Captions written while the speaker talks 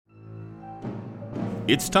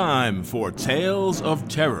It's time for Tales of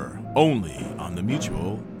Terror, only on the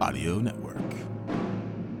Mutual Audio Network.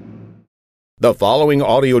 The following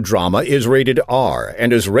audio drama is rated R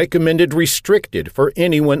and is recommended restricted for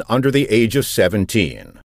anyone under the age of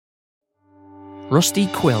 17. Rusty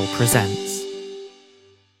Quill presents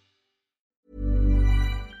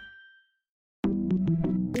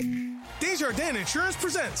Desjardins Insurance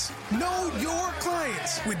presents Know Your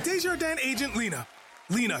Clients with Desjardins agent Lena.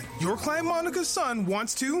 Lena, your client Monica's son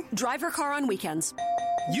wants to drive her car on weekends.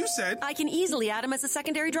 You said I can easily add him as a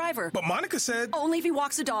secondary driver. But Monica said Only if he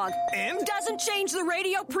walks a dog. And? Doesn't change the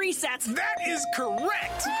radio presets. That is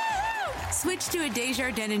correct! Switch to a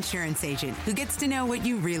Desjardins Insurance agent who gets to know what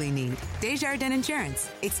you really need. Desjardins Insurance.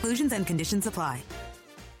 Exclusions and conditions apply.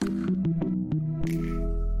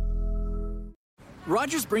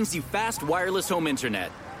 Rogers brings you fast wireless home internet.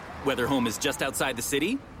 Whether home is just outside the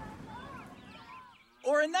city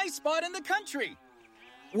or a nice spot in the country.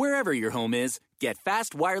 Wherever your home is, get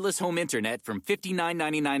fast wireless home internet from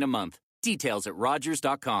 $59.99 a month. Details at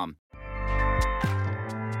Rogers.com.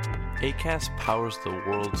 Acast powers the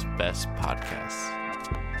world's best podcasts.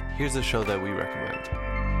 Here's a show that we recommend.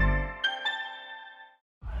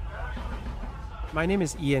 My name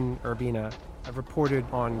is Ian Urbina. I've reported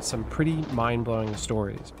on some pretty mind-blowing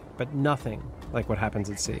stories, but nothing like what happens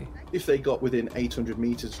at sea. If they got within 800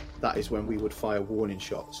 meters, that is when we would fire warning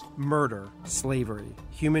shots. Murder, slavery,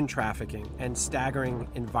 human trafficking, and staggering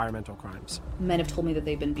environmental crimes. Men have told me that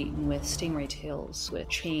they've been beaten with stingray tails, with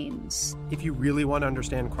chains. If you really want to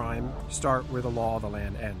understand crime, start where the law of the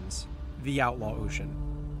land ends. The Outlaw Ocean.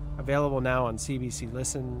 Available now on CBC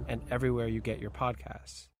Listen and everywhere you get your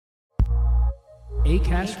podcasts.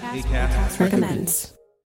 Acast recommends.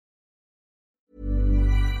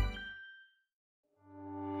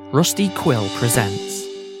 Rusty Quill presents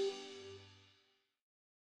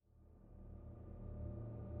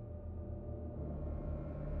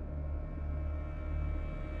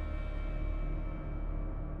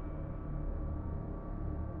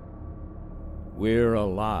We're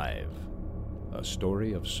Alive, a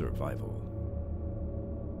story of survival.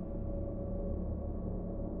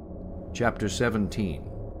 Chapter 17.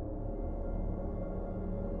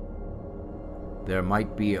 There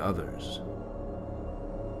Might Be Others.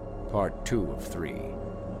 Part 2 of 3.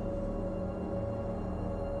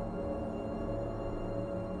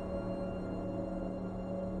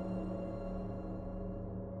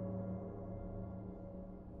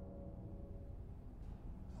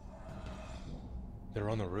 They're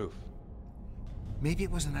on the roof. Maybe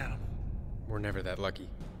it was an animal. We're never that lucky.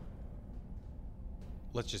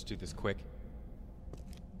 Let's just do this quick.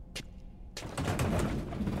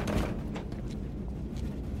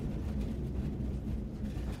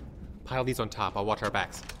 Pile these on top. I'll watch our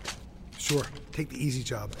backs. Sure. Take the easy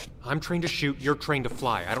job. I'm trained to shoot. You're trained to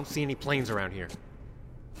fly. I don't see any planes around here.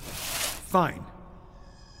 Fine.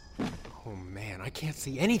 Oh, man. I can't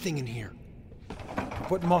see anything in here.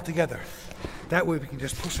 Put them all together. That way we can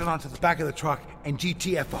just push it onto the back of the truck and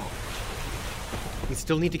GTFO. We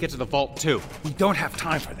still need to get to the vault, too. We don't have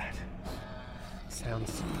time for that.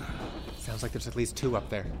 Sounds like there's at least 2 up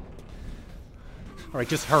there. All right,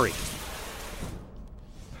 just hurry.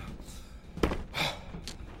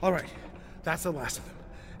 All right, that's the last of them.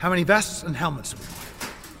 How many vests and helmets do we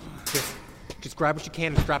want? Just grab what you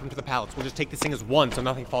can and strap them to the pallets. We'll just take this thing as one so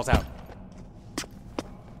nothing falls out.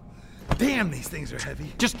 Damn, these things are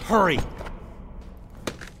heavy. Just hurry.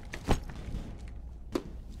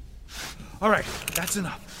 All right, that's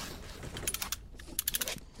enough.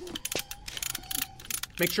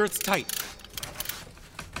 Make sure it's tight.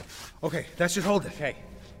 Okay, that should hold it. Okay.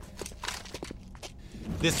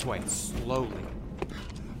 This way, slowly.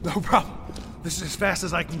 No problem. This is as fast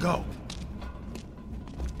as I can go.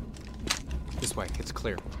 This way, it's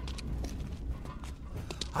clear.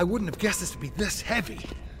 I wouldn't have guessed this to be this heavy.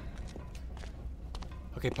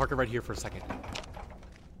 Okay, park it right here for a second. All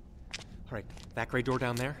right, that gray door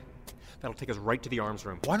down there, that'll take us right to the arms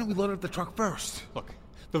room. Why don't we load up the truck first? Look,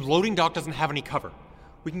 the loading dock doesn't have any cover.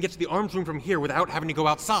 We can get to the arms room from here without having to go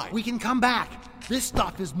outside. We can come back. This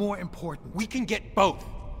stuff is more important. We can get both.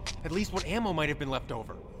 At least what ammo might have been left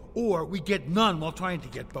over. Or we get none while trying to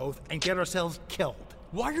get both and get ourselves killed.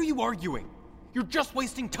 Why are you arguing? You're just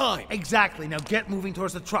wasting time. Exactly. Now get moving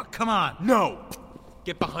towards the truck. Come on. No.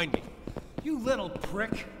 Get behind me. You little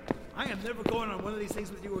prick. I am never going on one of these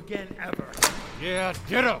things with you again, ever. Yeah,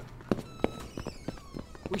 ditto.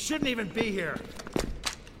 We shouldn't even be here.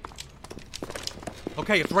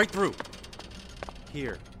 Okay, it's right through.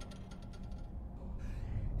 Here.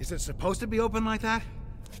 Is it supposed to be open like that?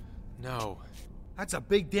 No. That's a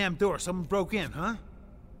big damn door. Someone broke in, huh?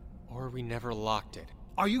 Or we never locked it.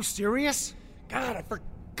 Are you serious? God, I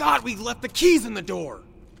forgot we left the keys in the door!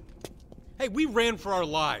 Hey, we ran for our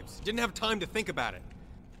lives. Didn't have time to think about it.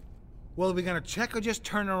 Well, are we gonna check or just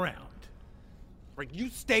turn around? Right, you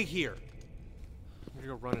stay here. I'm gonna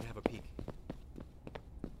go run and have a peek.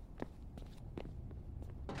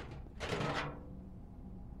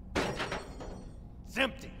 It's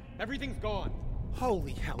empty. Everything's gone.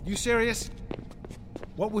 Holy hell, you serious?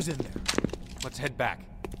 What was in there? Let's head back.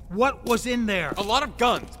 What was in there? A lot of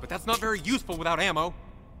guns, but that's not very useful without ammo.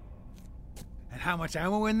 And how much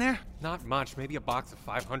ammo in there? Not much, maybe a box of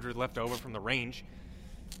 500 left over from the range.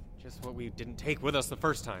 Just what we didn't take with us the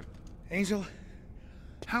first time. Angel,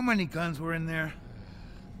 how many guns were in there?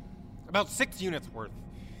 About 6 units worth.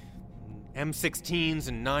 M16s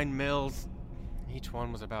and 9mm. Each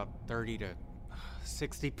one was about 30 to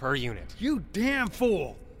 60 per unit. You damn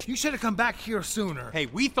fool! You should have come back here sooner. Hey,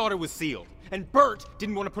 we thought it was sealed. And Bert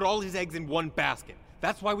didn't want to put all his eggs in one basket.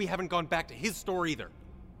 That's why we haven't gone back to his store either.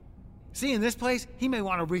 See, in this place, he may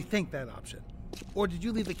want to rethink that option. Or did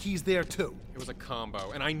you leave the keys there too? It was a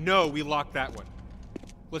combo, and I know we locked that one.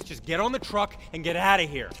 Let's just get on the truck and get out of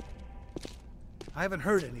here. I haven't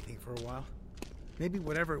heard anything for a while. Maybe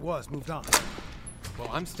whatever it was moved on. Well,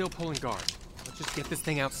 I'm still pulling guard. Let's just get this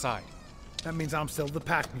thing outside. That means I'm still the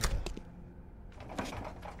pack mule.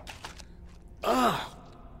 Ugh!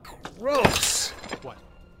 Gross! What?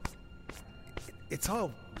 It's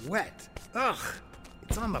all wet. Ugh!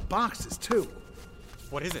 It's on the boxes, too.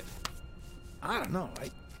 What is it? I don't know.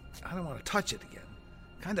 I don't want to touch it again.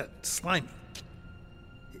 Kinda slimy.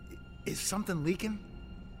 Is something leaking?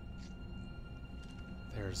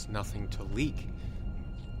 There's nothing to leak.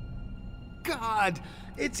 God!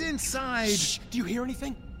 It's inside! Shh! Do you hear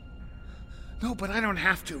anything? No, but I don't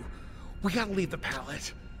have to. We gotta leave the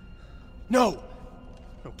pallet. No!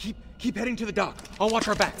 No, keep heading to the dock. I'll watch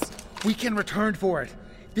our backs. We can return for it.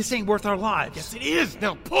 This ain't worth our lives. Yes, it is!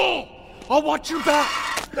 Now pull! I'll watch your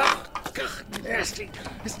back! Oh, God, nasty.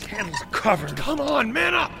 This handle's covered. Come on,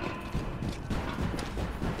 man up!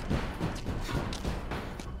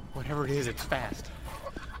 Whatever it is, it's fast.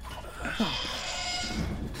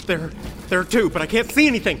 There too, but I can't see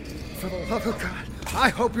anything. For the love of God, I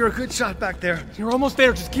hope you're a good shot back there. You're almost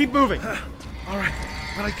there, just keep moving. All right,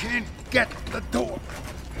 but I can't get the door.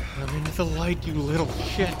 I'm into the light, you little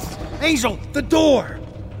shits. Angel, the door!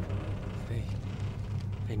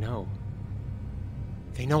 They know.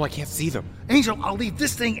 They know I can't see them. Angel, I'll leave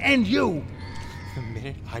this thing and you. The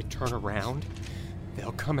minute I turn around,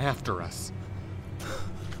 they'll come after us.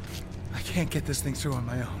 I can't get this thing through on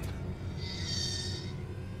my own.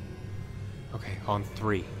 Okay, on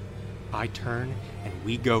 3. I turn and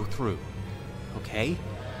we go through. Okay?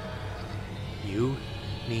 You,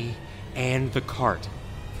 me, and the cart.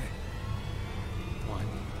 Okay. 1,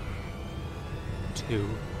 2,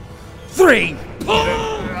 3!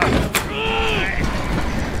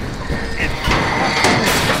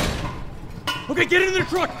 Okay, get in the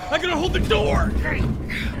truck! I gotta hold the door!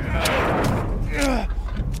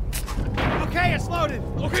 Okay, it's loaded!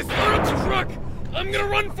 Okay, start up the truck! I'm gonna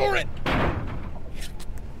run for it!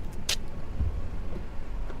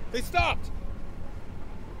 They stopped!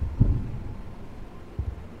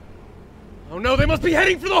 Oh no, they must be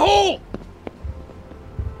heading for the hole!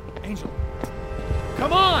 Angel.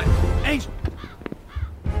 Come on! Angel!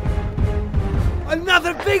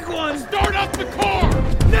 Another big one! Start up the car!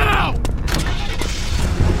 Now!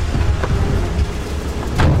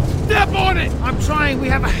 Step on it! I'm trying, we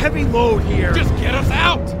have a heavy load here. Just get us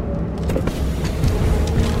out!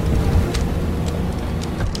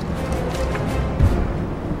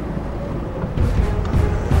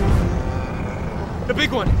 The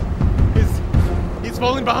big one he's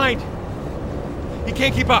falling behind. He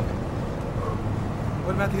can't keep up.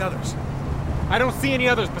 What about the others? I don't see any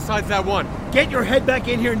others besides that one. Get your head back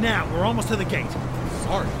in here now. We're almost to the gate.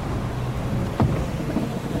 Sorry.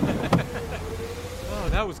 Oh,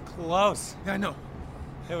 that was close. Yeah, I know.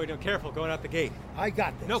 Hey, wait, no, careful going out the gate. I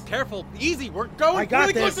got this. No, careful. Easy. We're going I got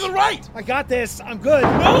really this. close to the right. I got this. I'm good.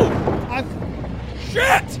 No!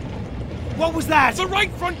 Shit! What was that? The right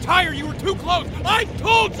front tire. You were too close. I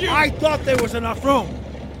told you! I thought there was enough room.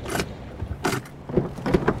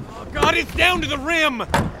 Oh, God, it's down to the rim.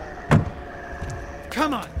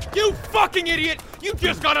 Come on. You fucking idiot! You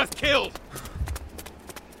just got us killed!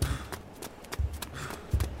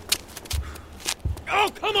 Oh,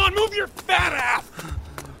 come on, move your fat ass!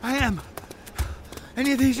 I am.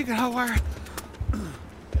 Any of these you can hotwire?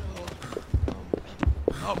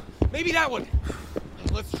 Oh, maybe that one.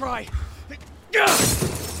 Let's try.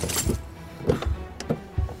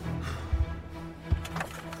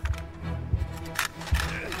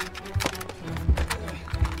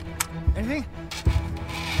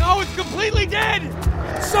 completely dead!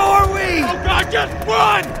 So are we! Oh God, just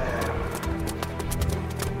run!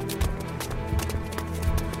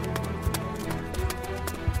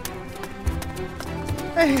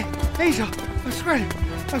 Hey, Angel, I'm sorry.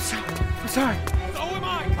 I'm sorry. So am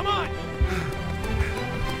I, come on!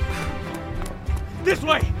 This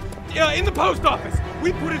way! In the post office!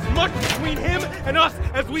 We put as much between him and us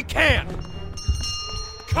as we can!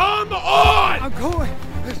 Come on! I'm going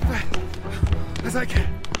as fast as I can.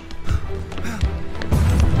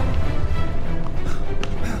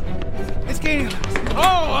 It's gaining on us.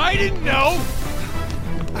 Oh, I didn't know!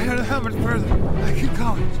 I don't know how much further I can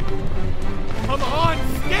go. Come on,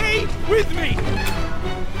 stay with me!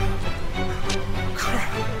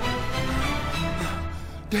 Crap.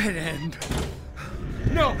 Dead end.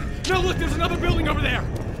 No, look, there's another building over there!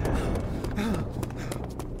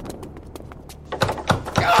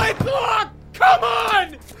 God, look! Come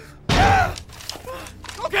on!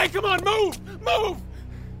 Okay, come on, move!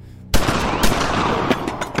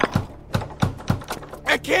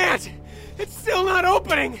 I can't! It's still not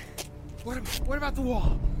opening! What about the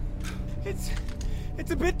wall? It's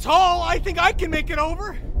a bit tall. I think I can make it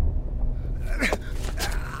over.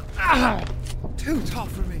 Too tall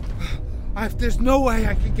for me. There's no way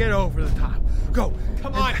I can get over the top. Go.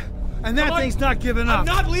 Come on. And that thing's not giving up. I'm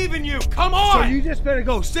not leaving you. Come on. So you just better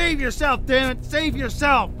go. Save yourself, damn it. Save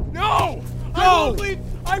yourself. No. Go.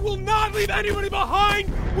 I will not leave anybody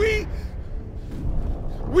behind. We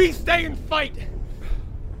stay and fight.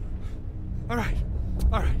 All right.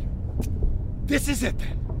 This is it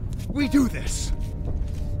then. We do this.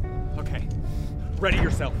 Okay. Ready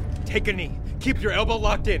yourself. Take a knee. Keep your elbow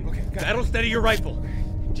locked in. Okay. That'll steady your rifle.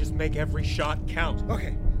 Just make every shot count.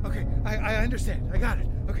 Okay. I understand. I got it.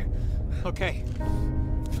 Okay.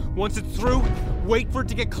 Once it's through, wait for it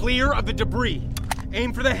to get clear of the debris.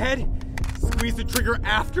 Aim for the head. Squeeze the trigger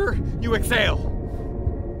after you exhale.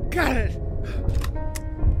 Got it.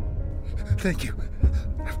 Thank you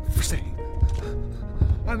for saying.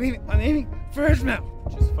 I'm aiming for his mouth.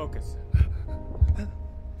 Just focus.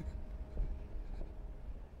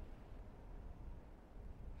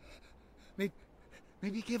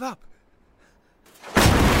 Maybe give up.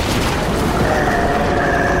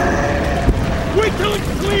 Wait till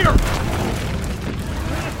it's clear!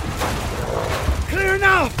 Clear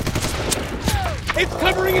now! It's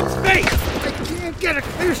covering its face! I can't get a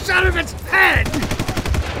clear shot of its head!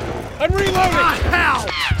 I'm reloading! Hell!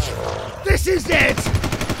 This is it!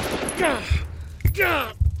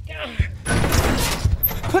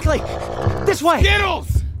 Quickly! This way!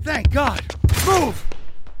 Skittles! Thank God! Move!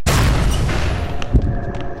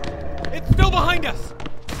 It's still behind us!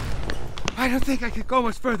 I don't think I can go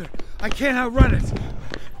much further. I can't outrun it.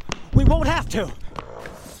 We won't have to.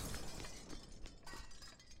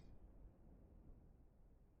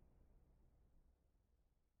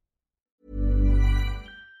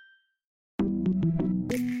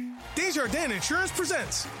 Desjardins Insurance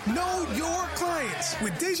presents Know Your Clients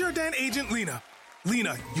with Desjardins agent Lena.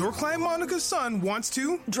 Lena, your client Monica's son wants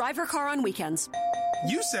to drive her car on weekends.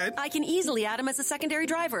 You said I can easily add him as a secondary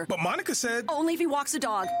driver. But Monica said only if he walks a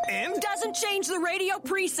dog. And doesn't change the radio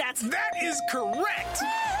presets. That is correct.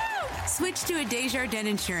 Switch to a Desjardins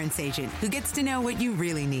insurance agent who gets to know what you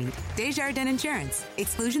really need. Desjardins Insurance.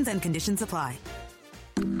 Exclusions and conditions apply.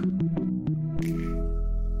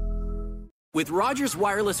 With Rogers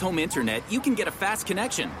Wireless Home Internet, you can get a fast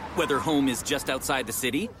connection, whether home is just outside the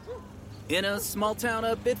city, in a small town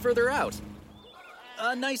a bit further out,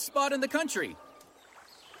 a nice spot in the country,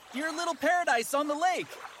 your little paradise on the lake,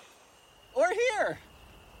 or here.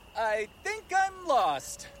 I think I'm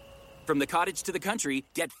lost. From the cottage to the country,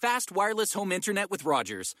 get fast wireless home internet with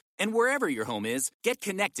Rogers. And wherever your home is, get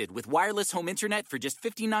connected with wireless home internet for just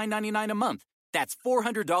 $59.99 a month. That's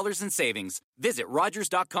 $400 in savings. Visit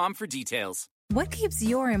Rogers.com for details. What keeps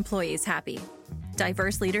your employees happy?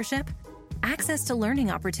 Diverse leadership? Access to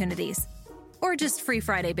learning opportunities? Or just free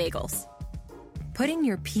Friday bagels? Putting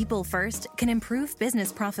your people first can improve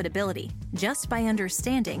business profitability just by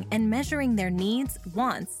understanding and measuring their needs,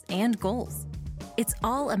 wants, and goals. It's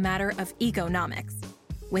all a matter of economics.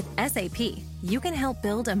 With SAP, you can help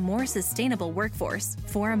build a more sustainable workforce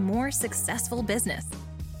for a more successful business.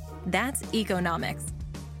 That's economics.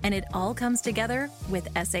 And it all comes together with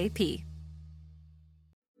SAP.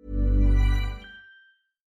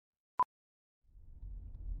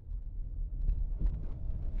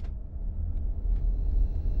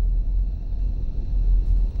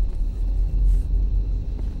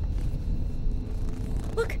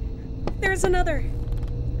 Look, there's another.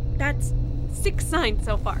 That's 6 signs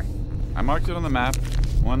so far. I marked it on the map.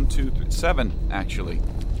 1, 2, 3, 7, actually.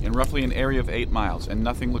 in roughly an area of 8 miles, and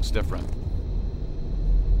nothing looks different.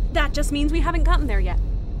 That just means we haven't gotten there yet.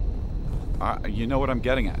 You know what I'm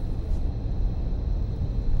getting at.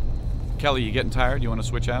 Kelly, you getting tired? You want to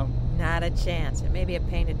switch out? Not a chance. It may be a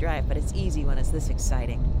pain to drive, but it's easy when it's this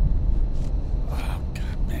exciting. Oh,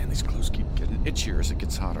 God, man, these clothes keep getting itchier as it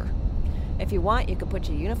gets hotter. If you want, you could put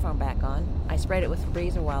your uniform back on. I sprayed it with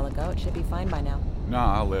Febreze a while ago. It should be fine by now.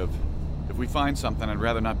 Nah, I'll live. If we find something, I'd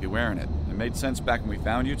rather not be wearing it. It made sense back when we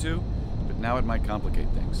found you two, but now it might complicate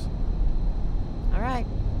things. All right.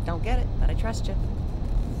 Don't get it, but I trust you.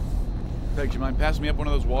 Peg, do you mind passing me up one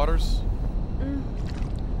of those waters?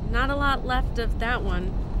 Not a lot left of that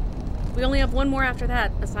one. We only have one more after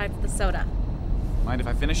that, besides the soda. Mind if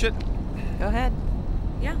I finish it? Go ahead.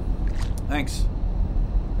 Yeah. Thanks.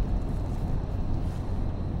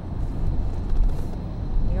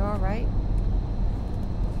 You all right?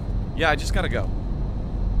 Yeah, I just gotta go.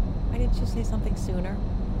 Why didn't you say something sooner?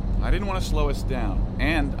 I didn't want to slow us down,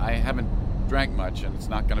 and I haven't drank much, and it's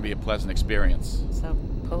not going to be a pleasant experience. So,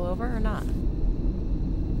 pull over or not?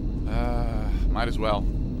 Might as well.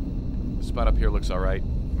 The spot up here looks all right.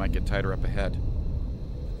 Might get tighter up ahead.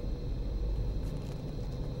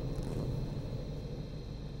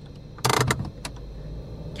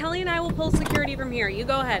 Kelly and I will pull security from here. You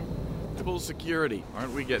go ahead. Pull security.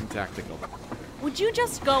 Aren't we getting tactical? Would you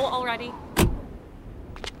just go already?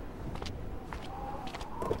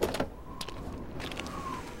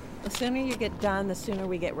 The sooner you get done, the sooner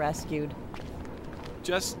we get rescued.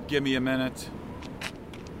 Just give me a minute.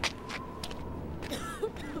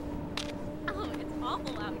 Oh, it's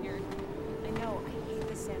awful out here. I know. I hate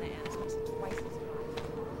the Santa Ana. Makes it twice as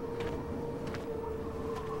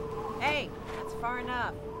hot. Hey, that's far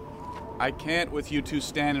enough. I can't with you two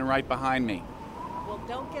standing right behind me. Well,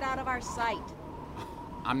 don't get out of our sight.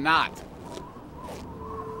 I'm not.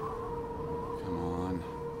 Come on.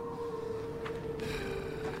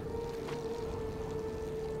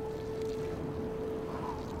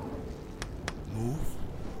 Move,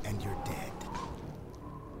 and you're dead.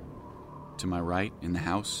 To my right, in the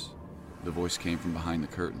house, the voice came from behind the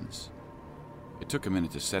curtains. It took a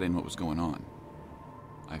minute to set in what was going on.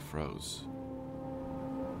 I froze.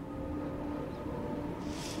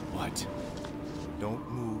 What? Don't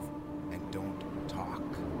move and don't talk.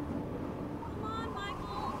 Come on,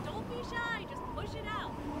 Michael. Don't be shy. Just push it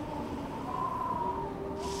out.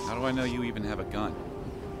 How do I know you even have a gun?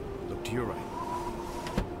 Look to your right.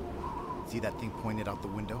 See that thing pointed out the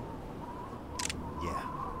window? Yeah,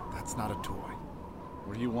 that's not a toy.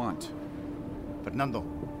 What do you want? Fernando,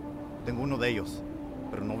 tengo uno de ellos,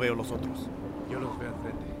 pero no veo los otros. Yo los veo al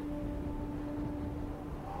frente.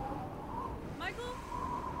 Michael?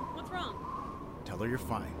 What's wrong? Tell her you're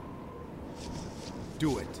fine.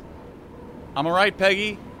 Do it. I'm all right,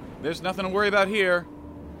 Peggy. There's nothing to worry about here.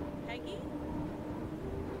 Peggy?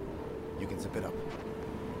 You can zip it up.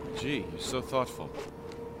 Gee, you're so thoughtful.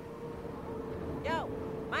 Yo,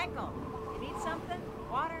 Michael, you need something?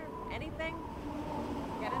 Water? Anything?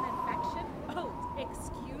 Get an infection? Oh,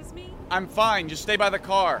 excuse me? I'm fine. Just stay by the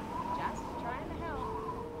car. Just trying to help.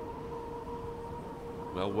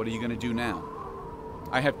 Well, what are you going to do now?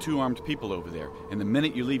 I have 2 armed people over there, and the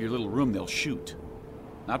minute you leave your little room, they'll shoot.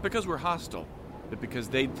 Not because we're hostile, but because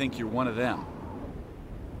they'd think you're one of them.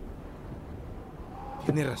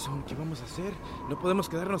 Tiene razón. ¿Qué vamos a hacer? No podemos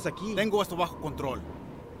quedarnos aquí. Tengo esto bajo control.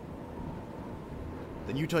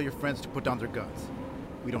 Then you tell your friends to put down their guns.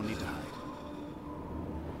 We don't need to hide.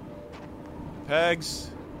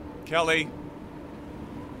 Pegs, Kelly,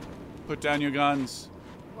 put down your guns.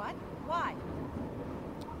 What? Why?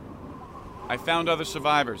 I found other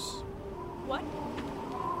survivors. What?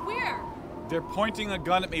 Where? They're pointing a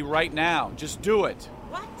gun at me right now. Just do it.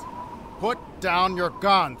 What? Put down your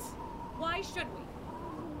guns. Why should we?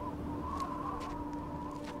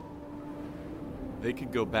 They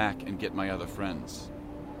could go back and get my other friends.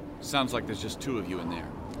 Sounds like there's just 2 of you in there.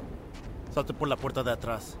 Salte por la puerta de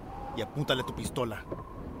atrás y apúntale tu pistola.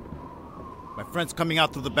 My friend's coming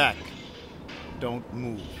out through the back. Don't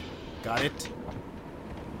move. Got it?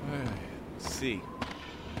 See.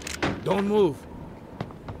 Don't move.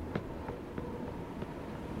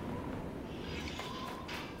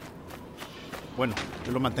 Bueno,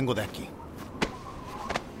 yo lo mantengo de aquí.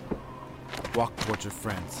 Walk towards your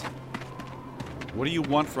friends. What do you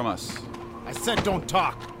want from us? I said don't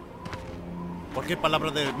talk. ¿Cualquier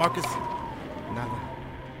palabra de Marcus? Nada.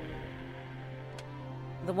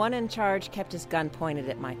 The one in charge kept his gun pointed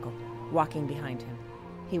at Michael, walking behind him.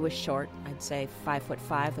 He was short, I'd say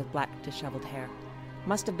 5'5", with black disheveled hair.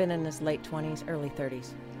 Must have been in his late 20s, early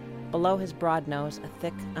 30s. Below his broad nose, a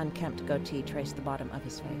thick, unkempt goatee traced the bottom of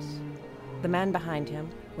his face. The man behind him,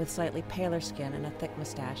 with slightly paler skin and a thick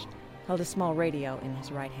mustache, held a small radio in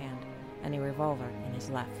his right hand and a revolver in his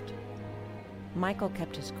left. Michael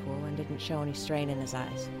kept his cool and didn't show any strain in his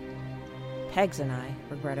eyes. Peggs and I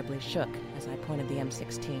regrettably shook as I pointed the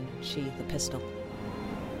M16, she the pistol.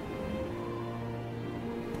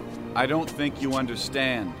 I don't think you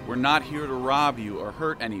understand. We're not here to rob you or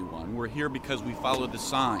hurt anyone. We're here because we follow the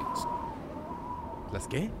signs. ¿Las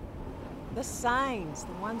qué? The signs,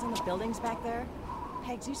 the ones on the buildings back there.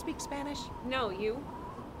 Peggs, you speak Spanish? No, you?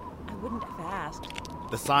 I wouldn't have asked.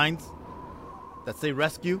 The signs that say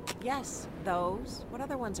rescue? Yes, those. What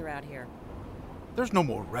other ones are out here? There's no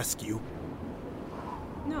more rescue.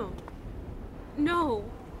 No. No.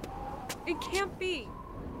 It can't be.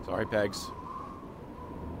 Sorry, Peggs.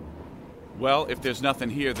 Well, if there's nothing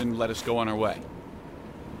here, then let us go on our way.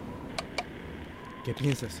 ¿Qué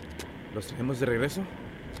piensas? ¿Los traemos de regreso?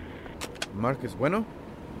 ¿Mark es bueno?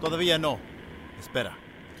 Todavía no. Espera.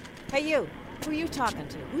 Hey, you. Who are you talking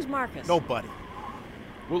to? Who's Marcus? Nobody.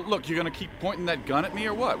 Well, look, you're gonna keep pointing that gun at me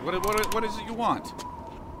or what? What is it you want?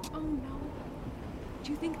 Oh, no.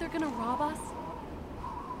 Do you think they're gonna rob us?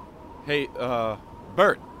 Hey,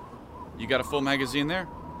 Bert, you got a full magazine there?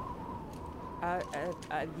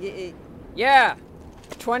 Yeah.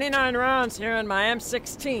 29 rounds here in my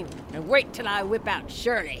M16. And wait till I whip out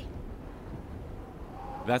Shirley.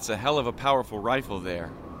 That's a hell of a powerful rifle there.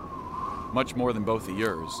 Much more than both of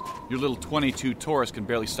yours. Your little .22 Taurus can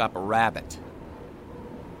barely stop a rabbit.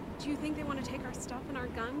 Do you think they want to take our stuff and our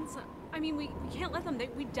guns? I mean, we can't let them.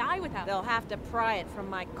 We'd die without They'll them. have to pry it from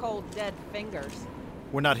my cold, dead fingers.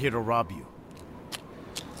 We're not here to rob you.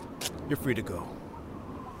 You're free to go.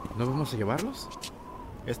 ¿No vamos a llevarlos?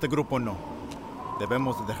 Este grupo no.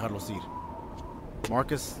 Debemos de dejarlos ir.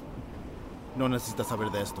 Marcus, no necesita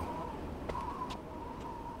saber de esto.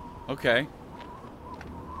 Okay.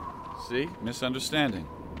 See? Misunderstanding.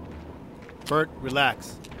 Bert,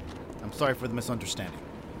 relax. I'm sorry for the misunderstanding.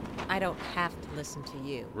 I don't have to listen to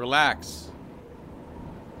you. Relax.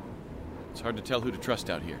 It's hard to tell who to trust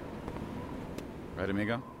out here. Right,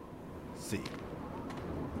 amigo? See.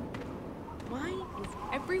 Why is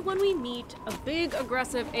everyone we meet a big,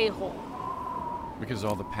 aggressive a-hole? Because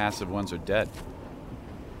all the passive ones are dead.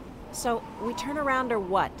 So, we turn around or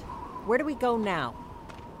what? Where do we go now?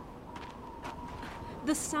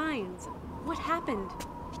 The signs. What happened?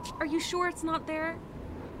 Are you sure it's not there?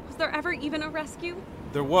 Was there ever even a rescue?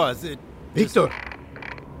 There was. Victor!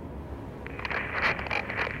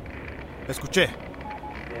 Escuché.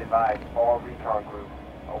 Be advised, all recon groups.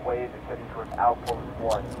 A wave is heading towards Outpost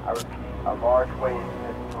 1. I repeat, a large wave is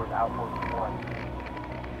heading towards Outpost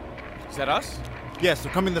 1. Is that us? Yes,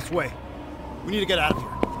 they're coming this way. We need to get out of here.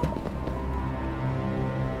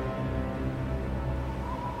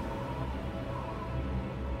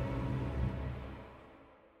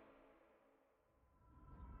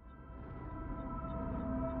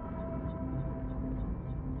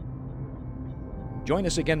 Join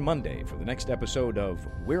us again Monday for the next episode of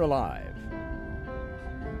We're Alive.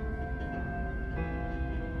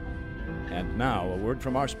 And now, a word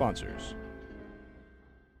from our sponsors.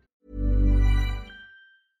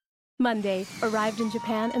 Monday, arrived in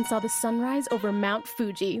Japan and saw the sunrise over Mount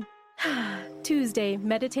Fuji. Tuesday,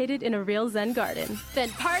 meditated in a real Zen garden. Then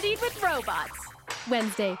partied with robots.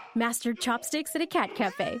 Wednesday, mastered chopsticks at a cat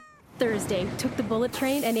cafe. Thursday, took the bullet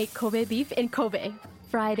train and ate Kobe beef in Kobe.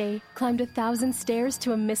 Friday, climbed 1,000 stairs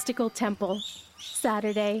to a mystical temple.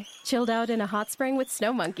 Saturday, chilled out in a hot spring with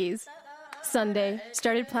snow monkeys. Sunday,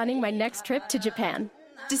 started planning my next trip to Japan.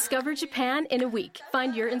 Discover Japan in a week.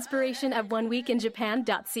 Find your inspiration at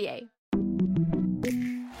oneweekinjapan.ca.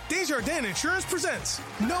 Desjardins Insurance presents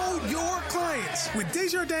Know Your Clients with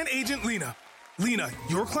Desjardins agent Lena. Lena,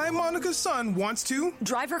 your client Monica's son wants to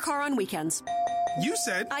drive her car on weekends. You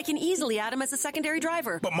said I can easily add him as a secondary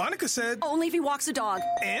driver. But Monica said only if he walks a dog.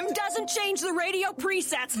 And doesn't change the radio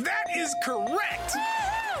presets. That is correct.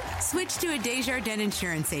 Switch to a Desjardins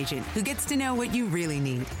insurance agent who gets to know what you really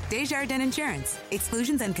need. Desjardins Insurance.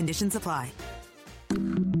 Exclusions and conditions apply.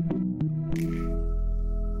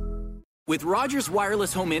 With Rogers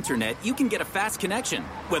Wireless Home Internet, you can get a fast connection,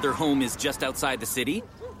 whether home is just outside the city,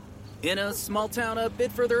 in a small town a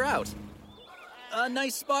bit further out, a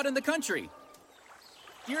nice spot in the country,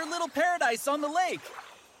 your little paradise on the lake,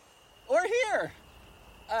 or here.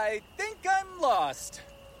 I think I'm lost.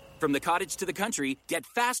 From the cottage to the country, get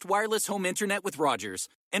fast wireless home internet with Rogers.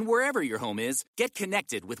 And wherever your home is, get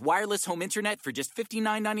connected with wireless home internet for just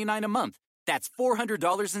 $59.99 a month. That's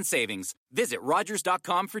 $400 in savings. Visit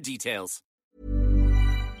Rogers.com for details.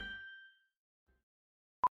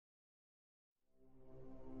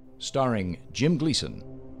 starring Jim Gleason,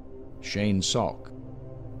 Shane Salk,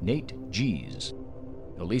 Nate Gies,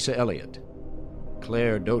 Elisa Elliott,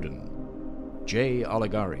 Claire Doden, Jay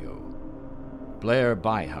Oligario, Blair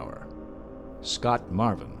Byhauer, Scott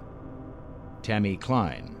Marvin, Tammy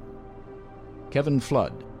Klein, Kevin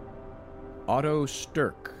Flood, Otto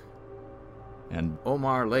Stirk, and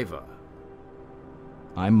Omar Leva.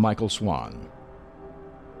 I'm Michael Swan.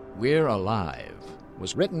 We're Alive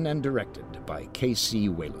was written and directed by K.C.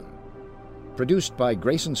 Wayland. Produced by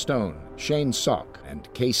Grayson Stone, Shane Salk,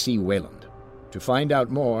 and K.C. Wayland. To find out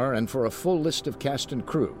more and for a full list of cast and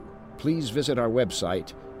crew, please visit our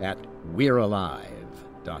website at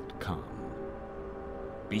we'realive.com.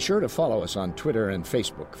 Be sure to follow us on Twitter and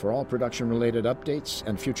Facebook for all production-related updates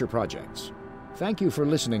and future projects. Thank you for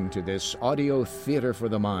listening to this audio theater for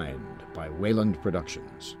the mind by Wayland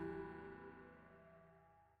Productions.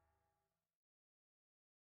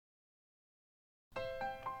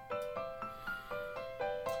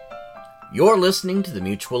 You're listening to the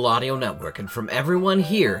Mutual Audio Network, and from everyone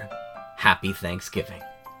here, happy Thanksgiving.